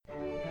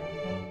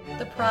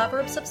The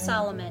Proverbs of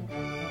Solomon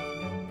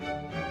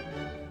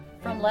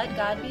from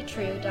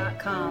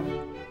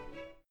LetGodBetrue.com.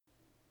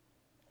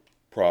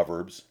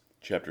 Proverbs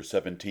chapter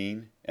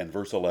 17 and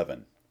verse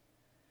 11.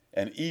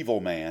 An evil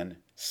man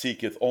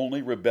seeketh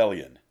only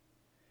rebellion.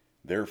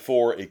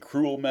 Therefore a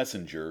cruel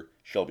messenger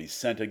shall be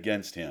sent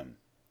against him.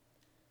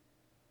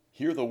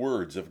 Hear the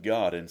words of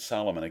God and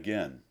Solomon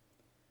again.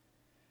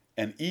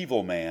 An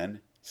evil man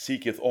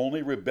seeketh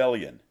only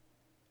rebellion.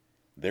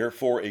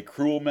 Therefore a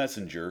cruel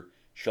messenger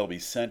shall be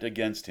sent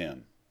against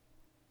him.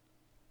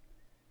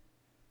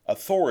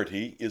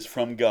 Authority is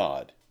from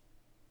God.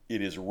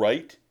 It is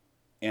right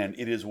and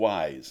it is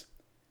wise.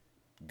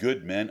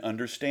 Good men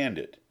understand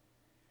it.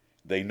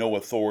 They know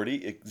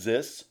authority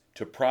exists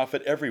to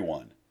profit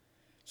everyone,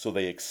 so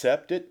they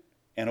accept it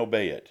and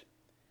obey it.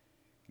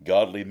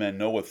 Godly men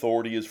know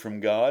authority is from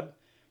God,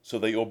 so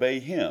they obey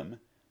Him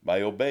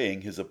by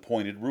obeying His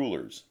appointed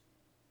rulers.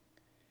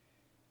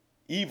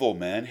 Evil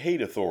men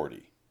hate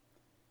authority.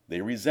 They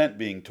resent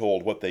being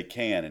told what they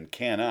can and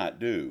cannot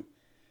do,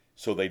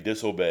 so they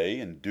disobey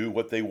and do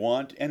what they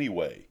want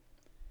anyway.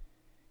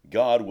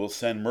 God will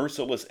send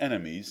merciless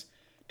enemies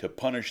to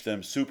punish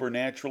them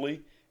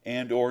supernaturally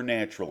and or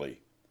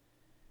naturally.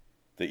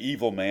 The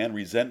evil man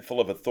resentful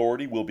of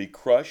authority will be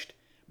crushed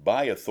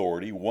by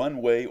authority one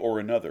way or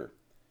another.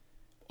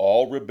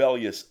 All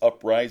rebellious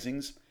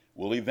uprisings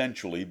will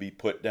eventually be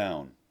put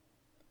down.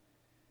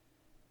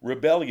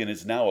 Rebellion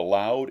is now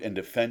allowed and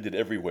defended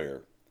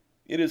everywhere.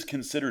 It is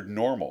considered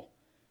normal,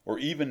 or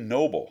even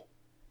noble.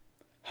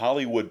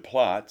 Hollywood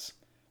plots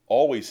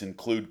always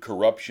include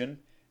corruption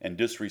and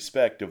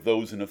disrespect of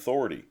those in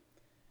authority.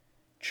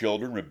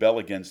 Children rebel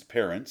against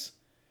parents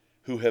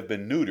who have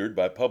been neutered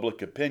by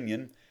public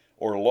opinion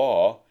or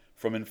law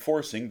from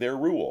enforcing their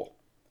rule.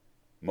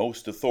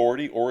 Most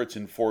authority or its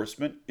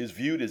enforcement is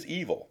viewed as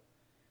evil.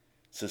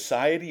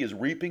 Society is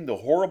reaping the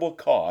horrible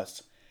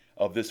costs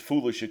of this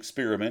foolish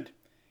experiment,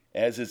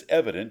 as is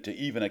evident to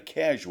even a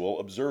casual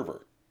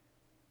observer.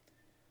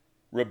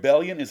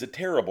 Rebellion is a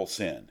terrible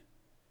sin.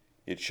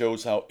 It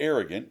shows how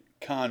arrogant,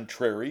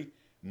 contrary,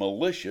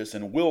 malicious,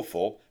 and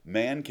willful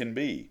man can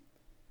be.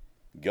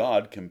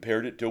 God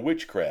compared it to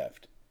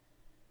witchcraft.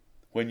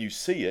 When you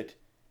see it,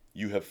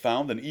 you have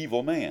found an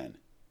evil man.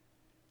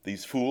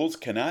 These fools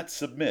cannot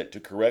submit to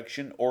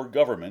correction or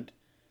government,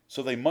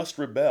 so they must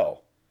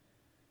rebel.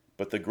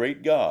 But the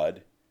great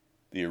God,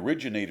 the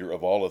originator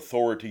of all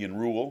authority and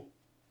rule,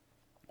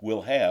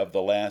 will have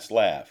the last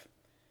laugh.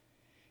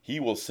 He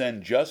will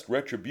send just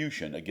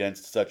retribution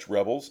against such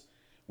rebels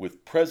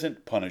with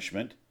present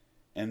punishment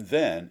and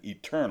then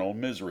eternal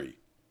misery.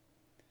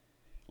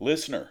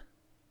 Listener,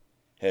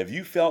 have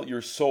you felt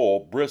your soul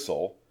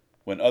bristle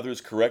when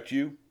others correct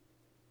you?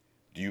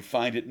 Do you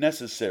find it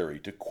necessary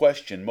to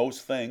question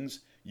most things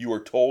you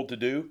are told to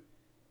do?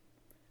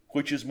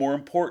 Which is more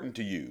important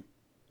to you,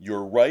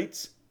 your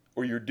rights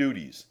or your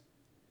duties?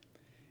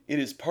 It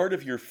is part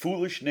of your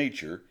foolish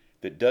nature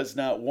that does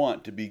not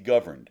want to be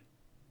governed.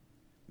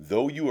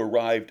 Though you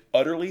arrived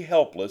utterly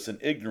helpless and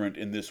ignorant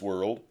in this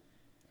world,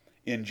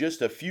 in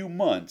just a few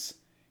months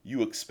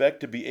you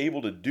expect to be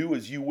able to do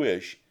as you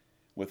wish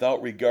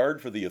without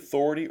regard for the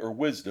authority or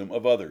wisdom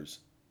of others.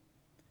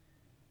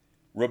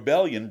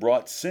 Rebellion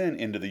brought sin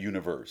into the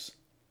universe.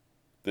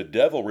 The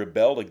devil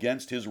rebelled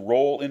against his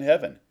role in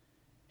heaven.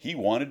 He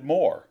wanted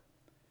more.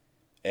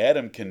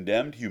 Adam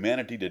condemned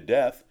humanity to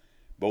death,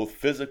 both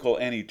physical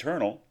and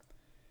eternal,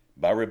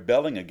 by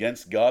rebelling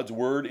against God's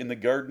word in the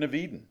Garden of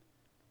Eden.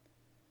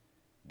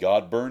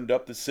 God burned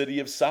up the city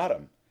of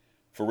Sodom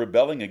for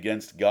rebelling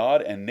against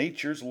God and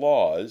nature's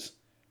laws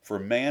for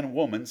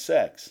man-woman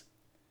sex.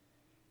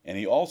 And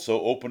He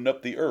also opened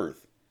up the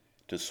earth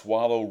to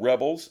swallow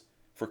rebels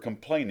for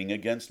complaining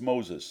against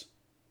Moses.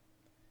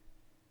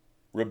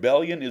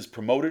 Rebellion is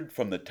promoted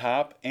from the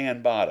top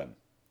and bottom.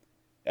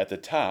 At the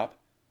top,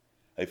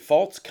 a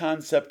false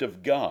concept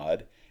of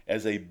God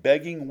as a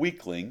begging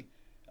weakling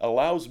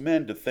allows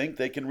men to think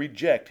they can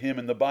reject Him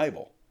in the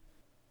Bible.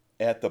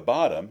 At the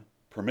bottom,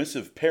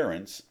 permissive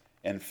parents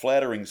and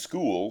flattering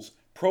schools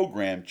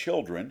program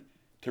children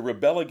to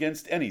rebel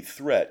against any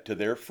threat to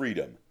their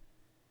freedom.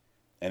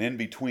 And in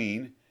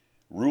between,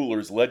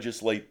 rulers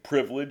legislate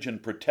privilege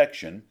and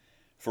protection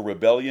for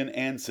rebellion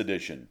and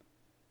sedition,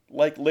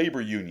 like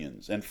labor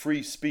unions and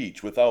free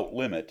speech without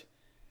limit,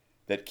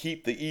 that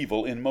keep the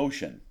evil in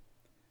motion.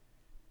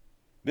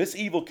 This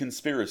evil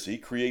conspiracy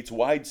creates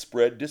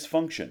widespread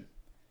dysfunction.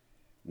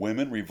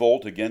 Women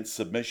revolt against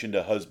submission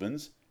to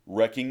husbands,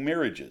 wrecking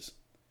marriages.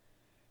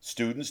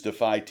 Students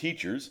defy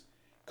teachers,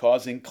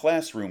 causing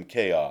classroom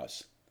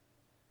chaos.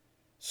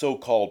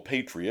 So-called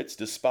patriots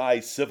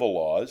despise civil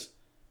laws,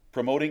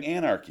 promoting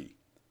anarchy.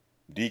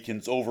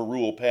 Deacons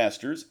overrule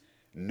pastors,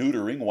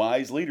 neutering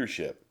wise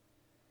leadership.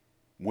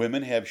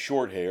 Women have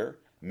short hair,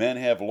 men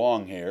have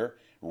long hair,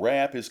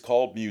 rap is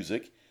called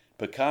music,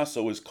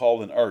 Picasso is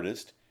called an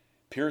artist,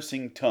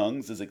 piercing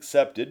tongues is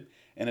accepted,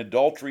 and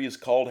adultery is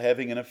called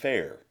having an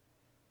affair.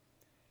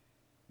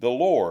 The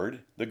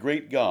Lord, the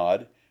great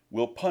God,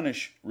 will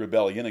punish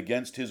rebellion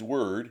against His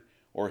word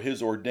or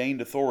His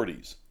ordained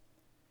authorities.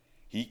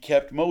 He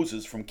kept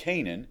Moses from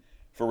Canaan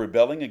for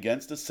rebelling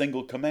against a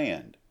single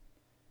command.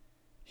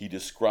 He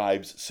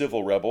describes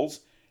civil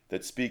rebels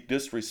that speak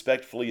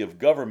disrespectfully of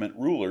government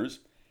rulers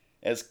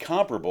as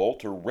comparable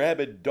to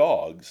rabid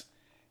dogs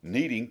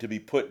needing to be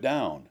put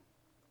down.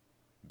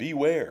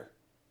 Beware.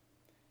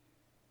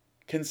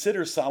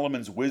 Consider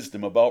Solomon's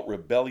wisdom about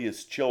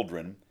rebellious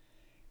children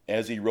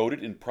as he wrote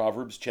it in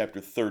Proverbs chapter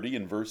 30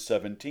 and verse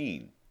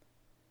 17.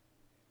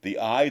 The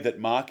eye that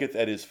mocketh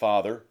at his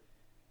father,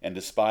 and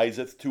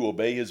despiseth to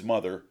obey his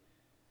mother,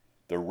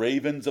 the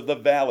ravens of the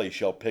valley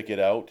shall pick it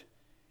out,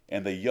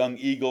 and the young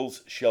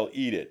eagles shall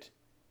eat it.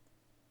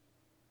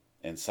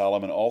 And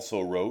Solomon also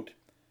wrote,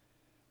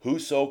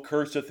 Whoso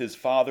curseth his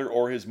father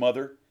or his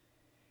mother,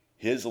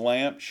 his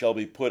lamp shall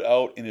be put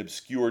out in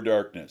obscure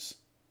darkness.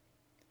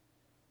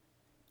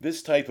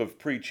 This type of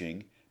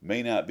preaching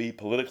may not be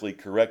politically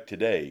correct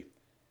today,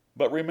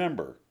 but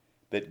remember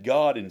that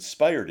God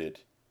inspired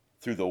it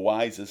through the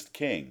wisest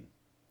king.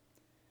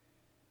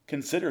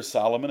 Consider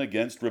Solomon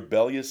against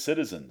rebellious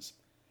citizens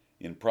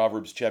in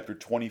Proverbs chapter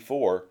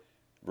 24,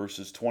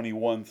 verses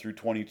 21 through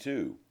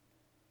 22.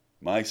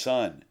 My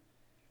son,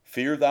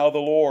 fear thou the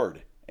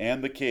Lord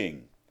and the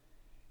king,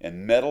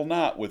 and meddle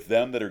not with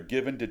them that are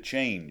given to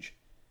change,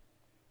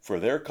 for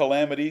their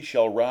calamity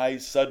shall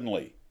rise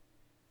suddenly,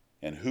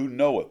 and who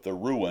knoweth the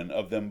ruin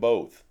of them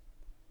both?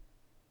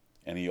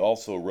 And he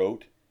also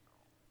wrote,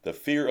 The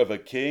fear of a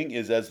king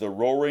is as the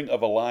roaring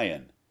of a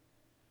lion.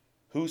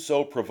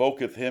 Whoso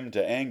provoketh him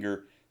to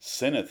anger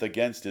sinneth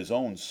against his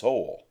own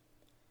soul.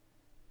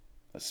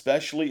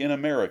 Especially in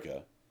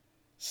America,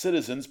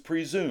 citizens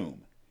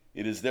presume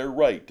it is their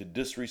right to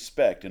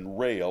disrespect and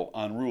rail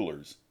on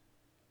rulers.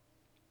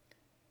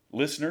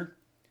 Listener,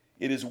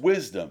 it is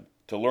wisdom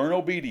to learn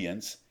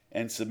obedience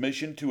and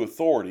submission to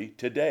authority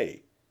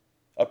today.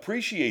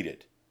 Appreciate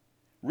it.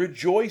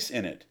 Rejoice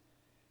in it.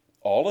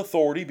 All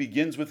authority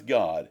begins with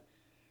God,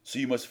 so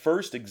you must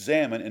first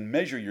examine and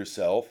measure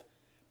yourself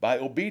by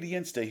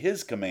obedience to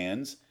His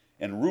commands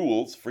and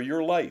rules for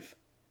your life.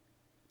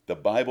 The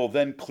Bible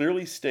then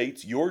clearly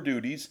states your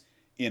duties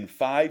in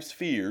 5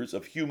 spheres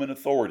of human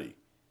authority: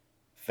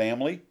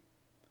 family,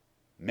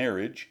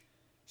 marriage,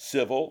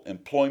 civil,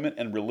 employment,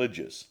 and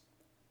religious.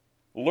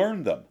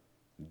 Learn them,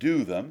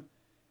 do them,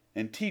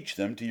 and teach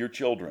them to your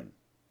children.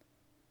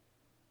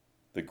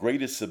 The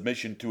greatest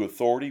submission to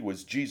authority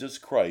was Jesus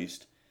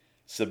Christ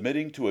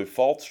submitting to a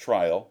false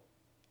trial,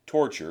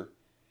 torture,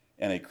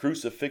 and a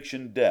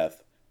crucifixion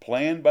death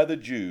planned by the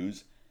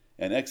Jews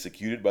and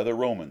executed by the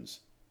Romans.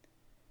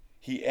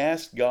 He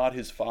asked God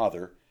his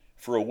Father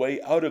for a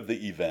way out of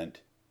the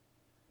event,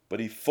 but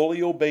he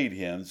fully obeyed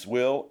His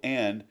will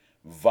and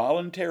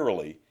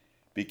voluntarily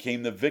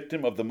became the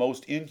victim of the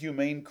most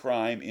inhumane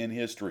crime in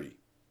history.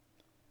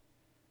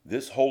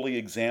 This holy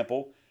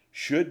example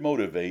should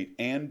motivate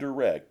and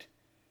direct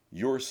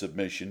your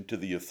submission to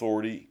the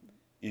authority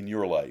in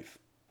your life.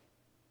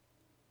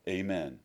 Amen.